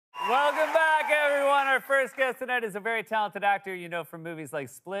Welcome back, everyone. Our first guest tonight is a very talented actor you know from movies like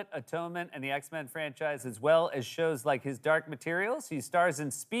Split, Atonement, and the X-Men franchise, as well as shows like his Dark Materials. He stars in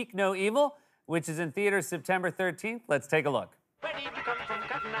Speak No Evil, which is in theaters September 13th. Let's take a look. Where did you come from,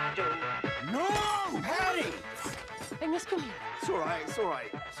 Cotton Eye Joe? No! Patty! Hey, Miss, come here. It's all right, it's all right,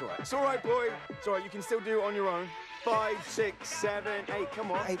 it's all right. It's all right, boy. It's all right, you can still do it on your own. 5, 6, 7, 8,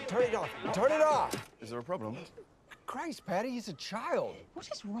 come on. Hey, turn it off. Turn it off. Is there a problem? Christ, Patty, he's a child. What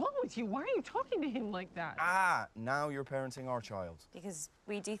is wrong with you? Why are you talking to him like that? Ah, now you're parenting our child. Because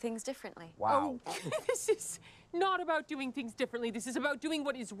we do things differently. Wow. Oh, this is not about doing things differently. This is about doing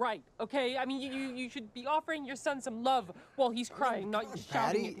what is right, okay? I mean, you should be offering your son some love while he's crying, not shouting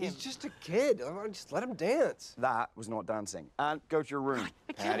Patty, at him. he's just a kid. Just let him dance. That was not dancing. And go to your room.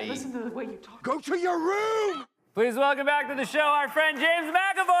 I can't listen to the way you talk. Go to your room! Please welcome back to the show our friend James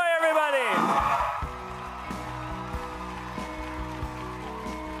McAvoy, everybody.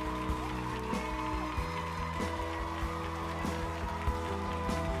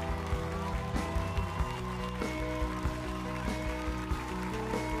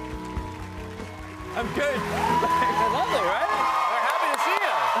 I'm good. Lovely, right? We're happy to see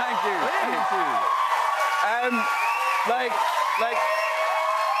you. Thank you.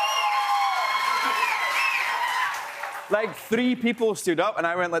 Like 3 people stood up and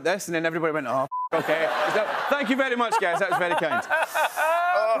I went like this and then everybody went, oh, okay. Thank you very much, guys. That was very kind.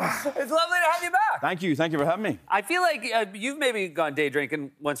 It's lovely to have you back. Thank you for having me. I feel like you've maybe gone day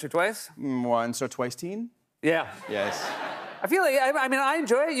drinking once or twice. Once or twice teen? Yeah. Yes. I feel like, I mean, I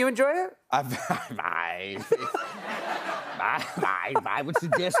enjoy it. You enjoy it? I would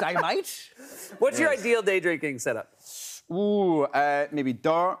suggest I might. What's your ideal day drinking setup? Ooh, maybe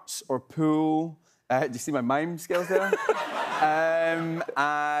darts or pool. Do you see my mime skills there?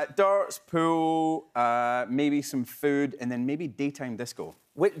 Darts, pool, maybe some food, and then maybe daytime disco.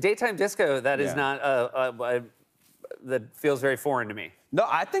 Wait, daytime disco, that is not, that feels very foreign to me. No,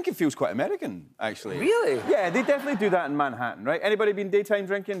 I think it feels quite American, actually. Really? Yeah, they definitely do that in Manhattan, right? Anybody been daytime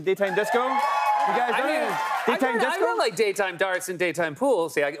drinking, daytime disco? You guys done it? Daytime disco? I don't like daytime darts and daytime pool.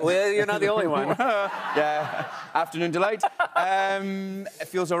 See, well, you're not the only one. Yeah, afternoon delight. It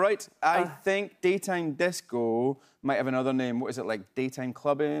feels all right. I think daytime disco might have another name. What is it, like daytime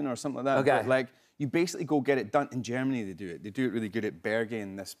clubbing or something like that? Okay. But, like, you basically go get it done. In Germany, they do it. They do it really good at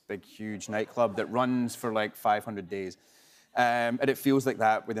Bergen, this big, huge nightclub that runs for like 500 days. And it feels like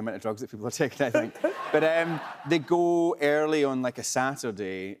that with the amount of drugs that people are taking, I think. But they go early on like a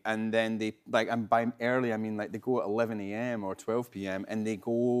Saturday, and then they, like, and by early I mean like they go at 11 a.m. or 12 p.m. and they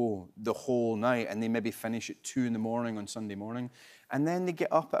go the whole night, and they maybe finish at 2 in the morning on Sunday morning. And then they get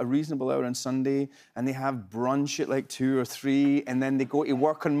up at a reasonable hour on Sunday, and they have brunch at like 2 or 3, and then they go to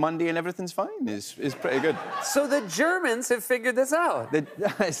work on Monday, and everything's fine. It's pretty good. So the Germans have figured this out.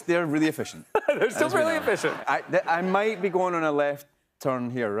 They're really efficient. They're still really efficient. I might be going on a left turn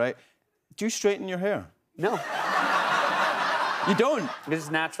here, right? Do you straighten your hair? No. You don't? It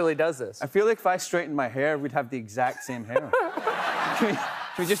just naturally does this. I feel like if I straightened my hair, we'd have the exact same hair. Can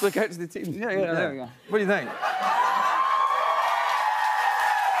we just look out to the team? Yeah, there we go. What do you think?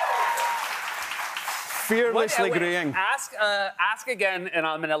 Fearlessly greying. Ask again, and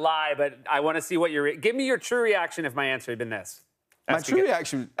I'm gonna lie, but I want to see what your... Give me your true reaction if my answer had been this. My true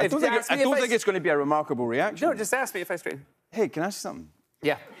reaction? I don't think it's going to be a remarkable reaction. No, just ask me if I straighten. Hey, can I ask you something?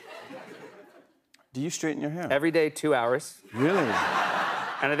 Yeah. Do you straighten your hair? Every day, 2 hours. Really?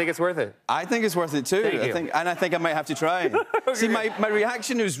 And I think it's worth it. I think it's worth it too. Thank you. I think I might have to try. See, my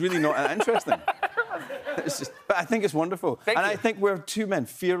reaction was really not that interesting. But I think it's wonderful. Thank you. I think we're 2 men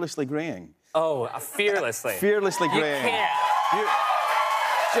fearlessly greying. Oh, fearlessly. Fearlessly greying. You can't.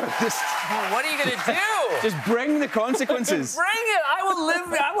 What are you gonna do? Just bring the consequences. Bring it.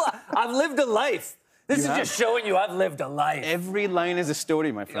 I've lived a life. This is just showing you I've lived a life. Every line is a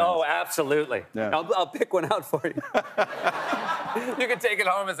story, my friend. Oh, absolutely. Yeah. I'll pick one out for you. You can take it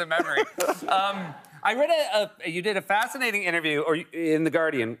home as a memory. I read you did a fascinating interview in The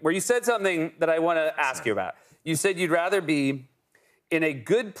Guardian where you said something that I want to ask you about. You said you'd rather be in a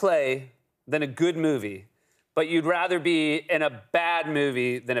good play than a good movie, but you'd rather be in a bad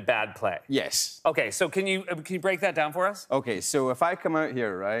movie than a bad play. Yes. Okay, so can you break that down for us? Okay, so if I come out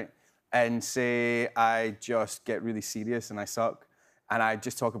here, right, and say I just get really serious and I suck, and I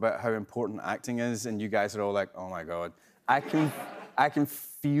just talk about how important acting is, and you guys are all like, oh my God, I can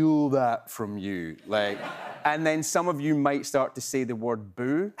feel that from you. Like, and then some of you might start to say the word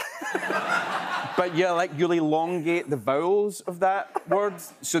boo. But yeah, like you'll elongate the vowels of that word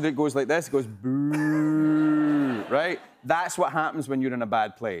so that it goes like this. It goes boo, right? That's what happens when you're in a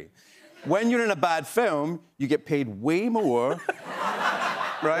bad play. When you're in a bad film, you get paid way more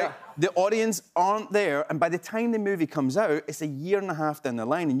right? Yeah. The audience aren't there, and by the time the movie comes out, it's a year and a half down the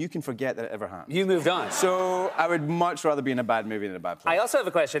line, and you can forget that it ever happened. You moved on. So I would much rather be in a bad movie than a bad play. I also have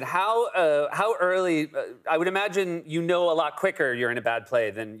a question. How early? I would imagine you know a lot quicker you're in a bad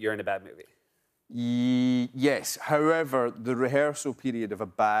play than you're in a bad movie. Yes. However, the rehearsal period of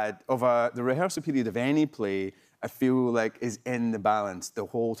any play, I feel like, is in the balance the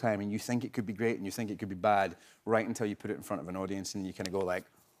whole time, and you think it could be great and you think it could be bad, right until you put it in front of an audience, and you kind of go like,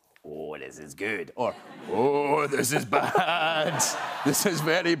 "Oh, this is good," or "Oh, this is bad. This is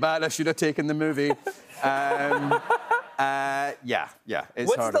very bad. I should have taken the movie." Yeah. It's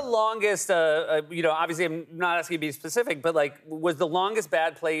What's harder. the longest? Obviously, I'm not asking you to be specific, but like, was the longest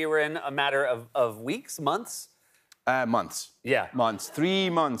bad play you were in a matter of weeks, months? Months. Yeah. Months.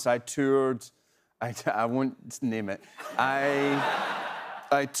 3 months. I toured. I won't name it.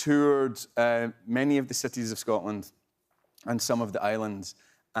 I toured many of the cities of Scotland and some of the islands,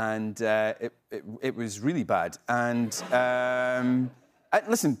 and it was really bad. And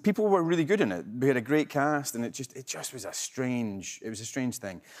listen, people were really good in it. We had a great cast, and it just was a strange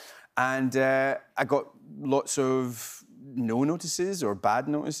thing. And I got lots of no notices or bad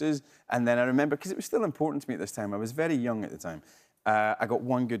notices, and then I remember, because it was still important to me at this time, I was very young at the time, I got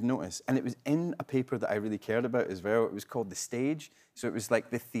one good notice, and it was in a paper that I really cared about as well. It was called The Stage, so it was like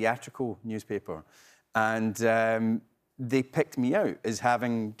the theatrical newspaper. And they picked me out as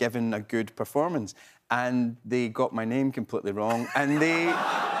having given a good performance, and they got my name completely wrong. And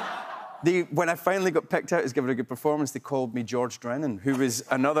when I finally got picked out as giving a good performance, they called me George Drennan, who was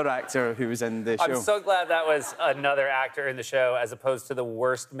another actor who was in the show. I'm so glad that was another actor in the show, as opposed to the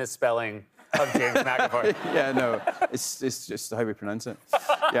worst misspelling of James McAvoy. Yeah, no, it's just how we pronounce it.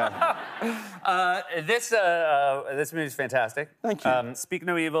 Yeah. This movie's fantastic. Thank you. Speak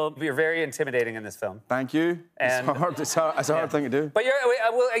no evil. You're very intimidating in this film. Thank you. And it's a hard thing to do. But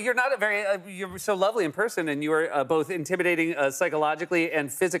you're not a very. You're so lovely in person, and you are both intimidating psychologically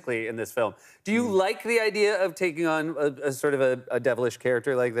and physically in this film. Do you like the idea of taking on a sort of a devilish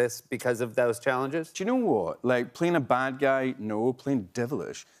character like this because of those challenges? Do you know what? Like, playing a bad guy, no. Playing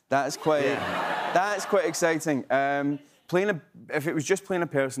devilish, that's quite exciting. If it was just playing a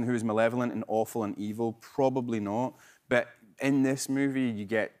person who is malevolent and awful and evil, probably not. But in this movie, you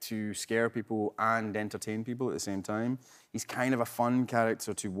get to scare people and entertain people at the same time. He's kind of a fun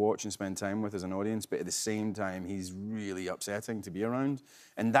character to watch and spend time with as an audience, but at the same time, he's really upsetting to be around.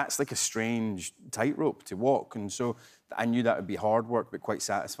 And that's like a strange tightrope to walk. And so I knew that would be hard work, but quite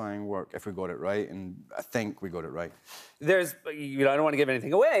satisfying work if we got it right. And I think we got it right. There's, I don't want to give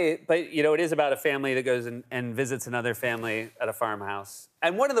anything away, but, it is about a family that goes and visits another family at a farmhouse.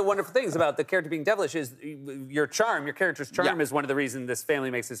 And one of the wonderful things about the character being devilish is your character's charm is one of the reasons this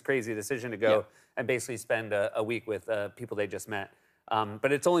family makes this crazy decision to go and basically spend a week with people they just met.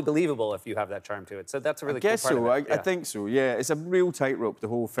 But it's only believable if you have that charm to it. So that's a really cool part of it. I think so, yeah. It's a real tightrope, the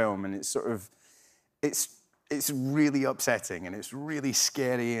whole film, and it's sort of, it's really upsetting, and it's really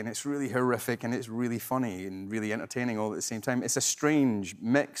scary, and it's really horrific, and it's really funny and really entertaining all at the same time. It's a strange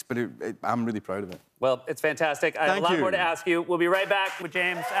mix, but I'm really proud of it. Well, it's fantastic. I have a lot more to ask you. We'll be right back with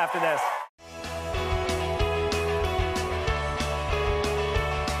James after this.